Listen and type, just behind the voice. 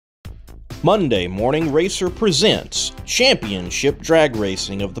Monday Morning Racer presents Championship Drag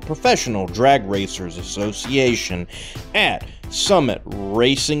Racing of the Professional Drag Racers Association at Summit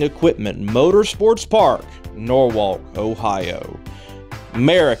Racing Equipment Motorsports Park, Norwalk, Ohio.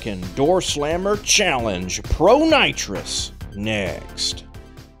 American Door Slammer Challenge Pro Nitrous next.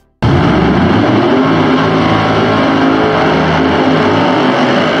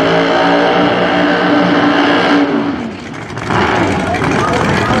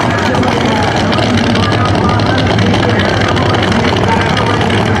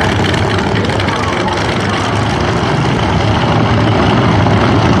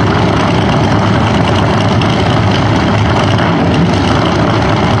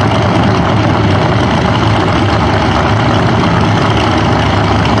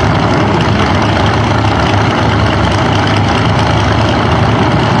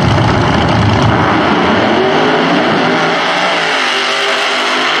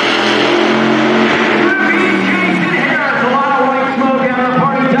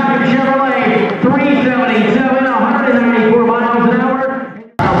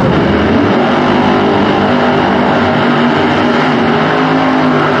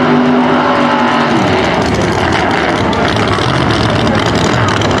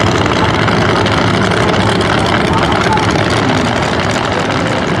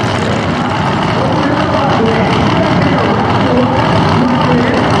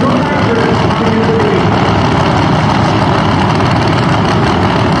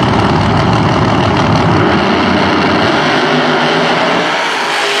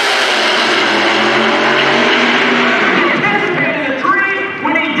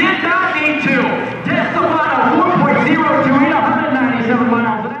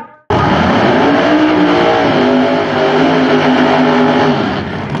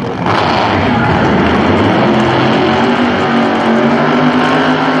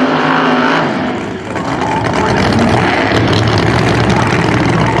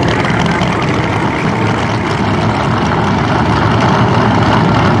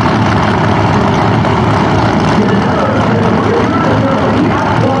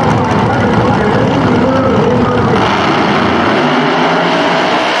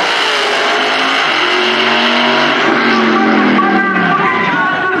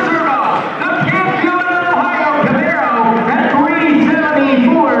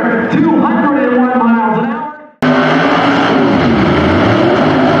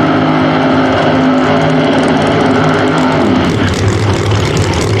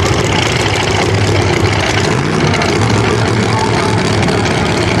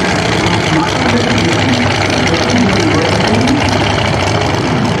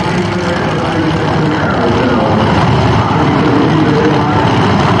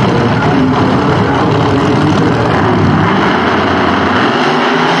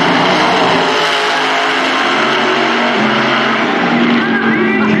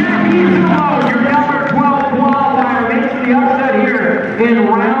 In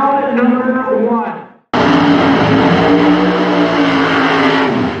round number one.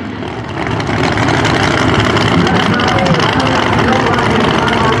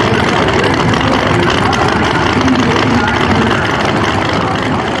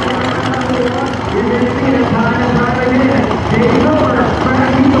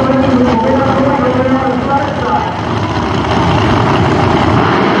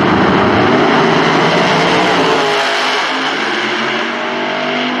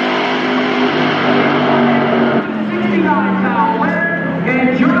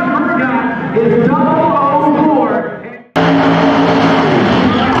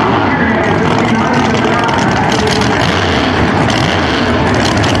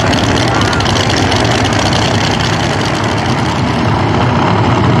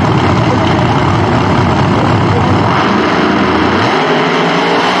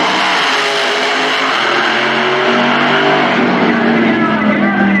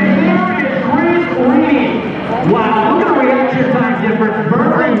 Wow, look at the reaction time difference.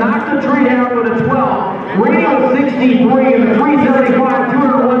 Berkeley knocked the tree down with a 12. Radio 63 and a 375,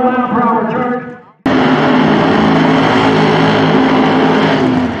 201 mile per hour charge.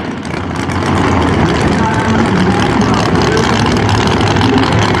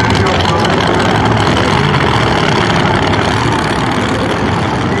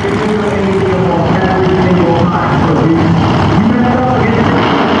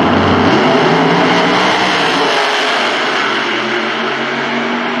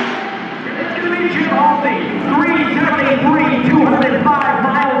 All the 373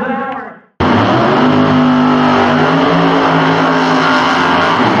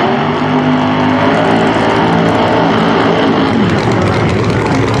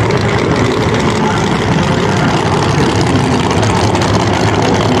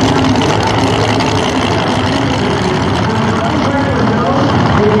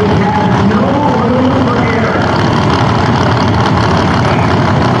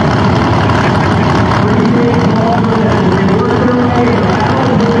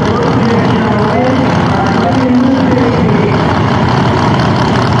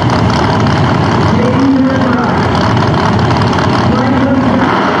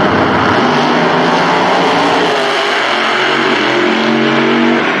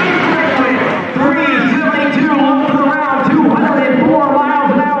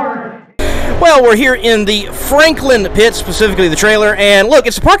 Well, we're here in the Franklin pit, specifically the trailer, and look,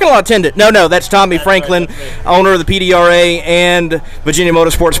 it's a parking lot attendant. No, that's Tommy Franklin, owner of the PDRA and Virginia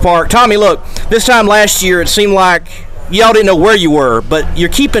Motorsports Park. Tommy, look, this time last year it seemed like y'all didn't know where you were, but you're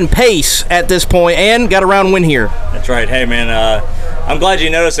keeping pace at this point and got a round win here. That's right. Hey, man, I'm glad you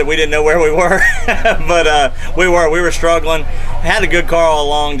noticed that we didn't know where we were, but we were struggling. Had a good car all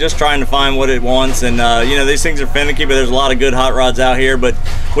along, just trying to find what it wants, and you know, these things are finicky, but there's a lot of good hot rods out here, but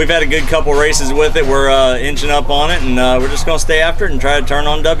we've had a good couple races with it. We're inching up on it, and we're just going to stay after it and try to turn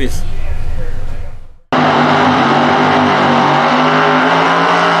on W's.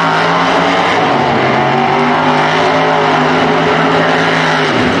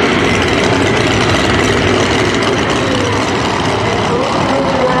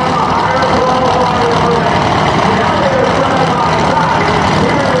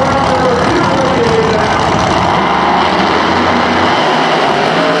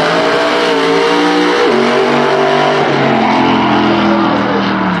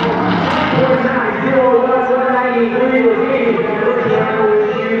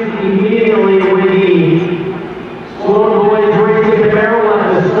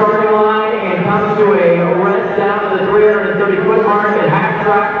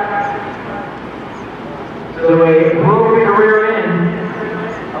 So a broken rear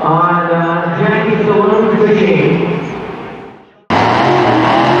end on Jackie's Saloon machine.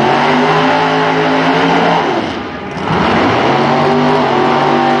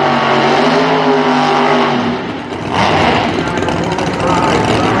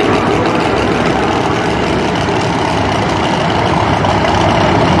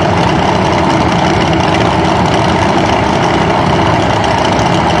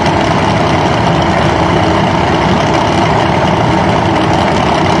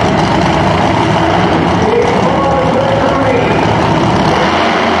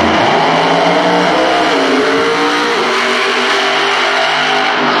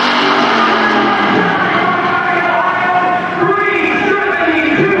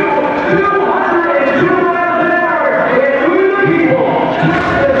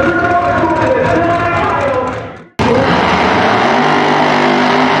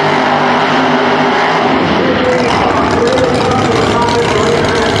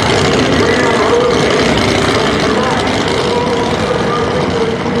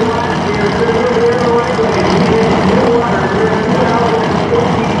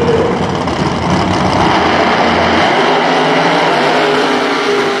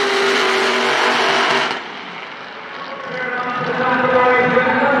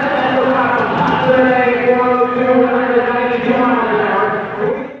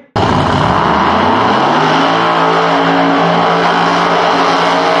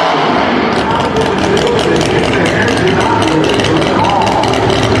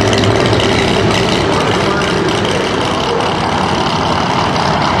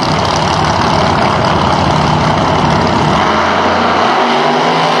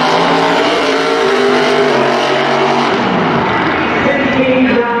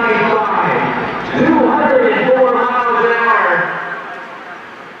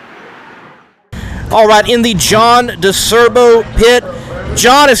 All right, in the John DeSerbo pit,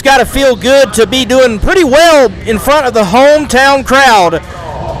 John has got to feel good to be doing pretty well in front of the hometown crowd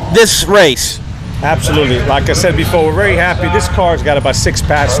this race. Absolutely. Like I said before, we're very happy. This car's got about 6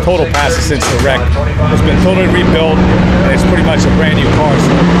 total passes since the wreck. It's been totally rebuilt, and it's pretty much a brand new car. So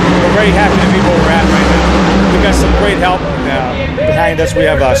we're very happy to be where we're at right now. We've got some great help. Behind us, we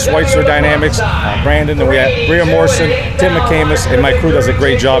have Schweitzer Dynamics, Brandon, and we have Bria Morrison, Tim McCamus, and my crew does a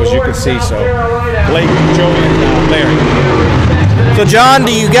great job, as you can see. So Blake, Joey, and Larry. So, John,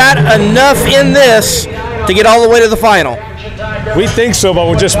 do you got enough in this to get all the way to the final? We think so, but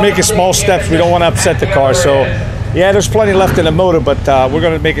we're just making small steps. We don't want to upset the car. So, yeah, there's plenty left in the motor, but we're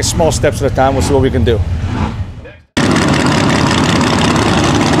going to make it small steps at a time. We'll see what we can do.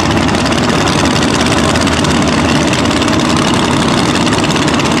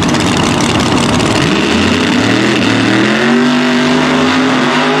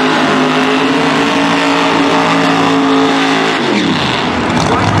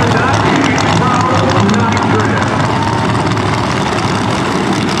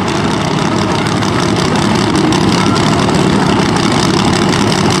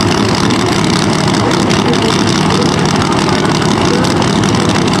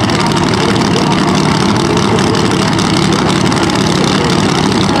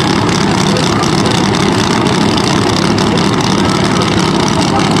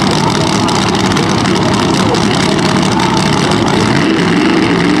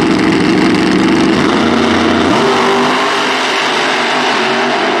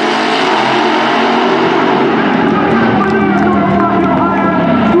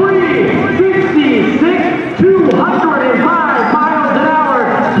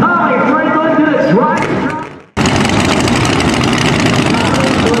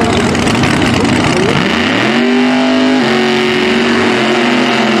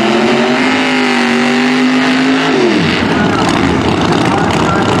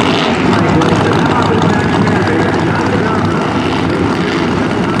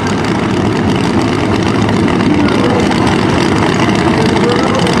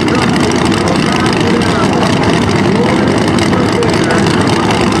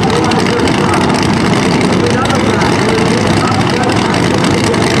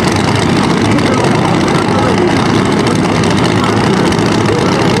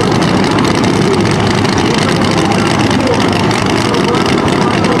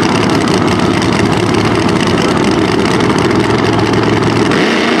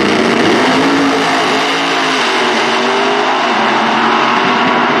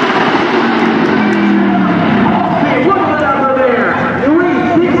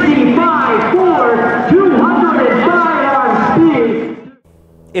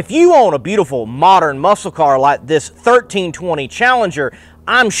 if you own a beautiful modern muscle car like this 1320 Challenger,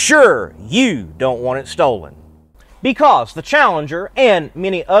 I'm sure you don't want it stolen. Because the Challenger and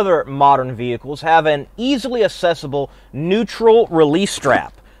many other modern vehicles have an easily accessible neutral release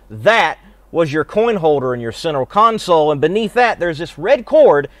strap. That was your coin holder in your center console, and beneath that there's this red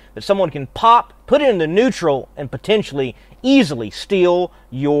cord that someone can pop, put it into neutral, and potentially easily steal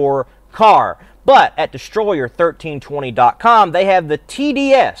your car. But at Destroyer1320.com, they have the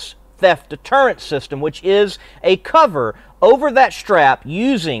TDS, Theft Deterrent System, which is a cover over that strap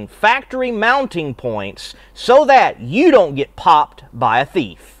using factory mounting points so that you don't get popped by a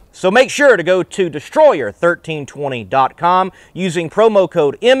thief. So make sure to go to Destroyer1320.com using promo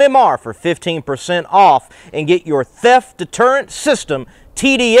code MMR for 15% off and get your Theft Deterrent System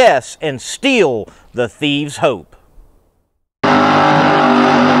TDS and steal the thieves' hope.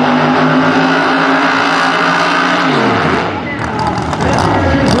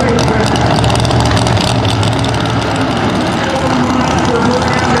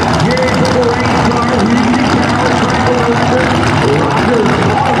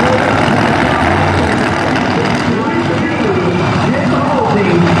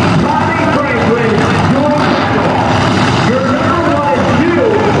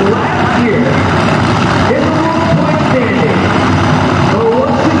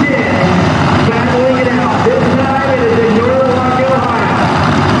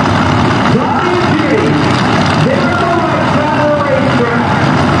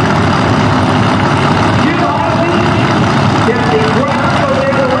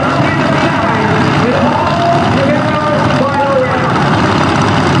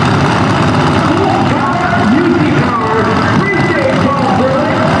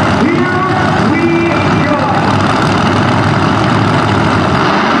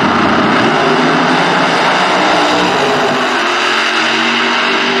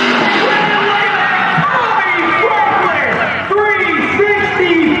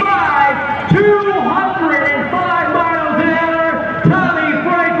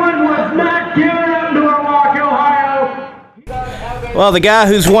 Well, the guy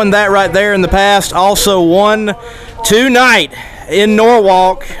who's won that right there in the past also won tonight in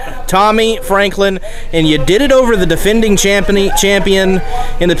Norwalk, Tommy Franklin, and you did it over the defending champion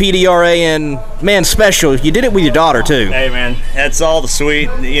in the PDRA, and man, special, you did it with your daughter too. Hey man, that's all the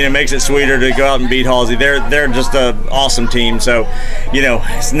sweet, makes it sweeter to go out and beat Halsey. They're just an awesome team, so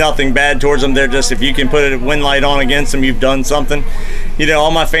it's nothing bad towards them. They're just, if you can put a win light on against them, you've done something.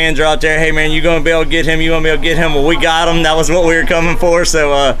 All my fans are out there, hey man, you gonna be able to get him, well, we got him. That was what we were coming for.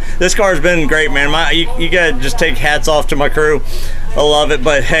 So this car's been great, man. You gotta just take hats off to my crew. I love it.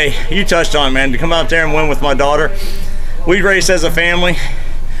 But hey, you touched on it, man. To come out there and win with my daughter, we race as a family.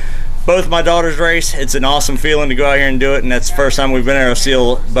 Both my daughters race. It's an awesome feeling to go out here and do it, and that's the first time we've been able to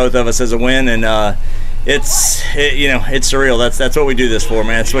seal both of us as a win. And it's surreal. That's what we do this for,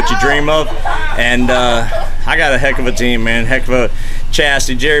 man. It's what you dream of. And I got a heck of a team, man. Heck of a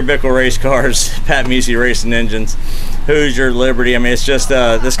chassis. Jerry Bickle Race Cars, Pat Messi Racing Engines, Hoosier, Liberty. I mean, it's just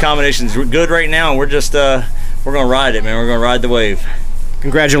this combination's good right now, and we're gonna ride it, man. We're gonna ride the wave.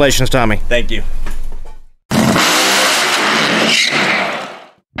 Congratulations, Tommy. Thank you.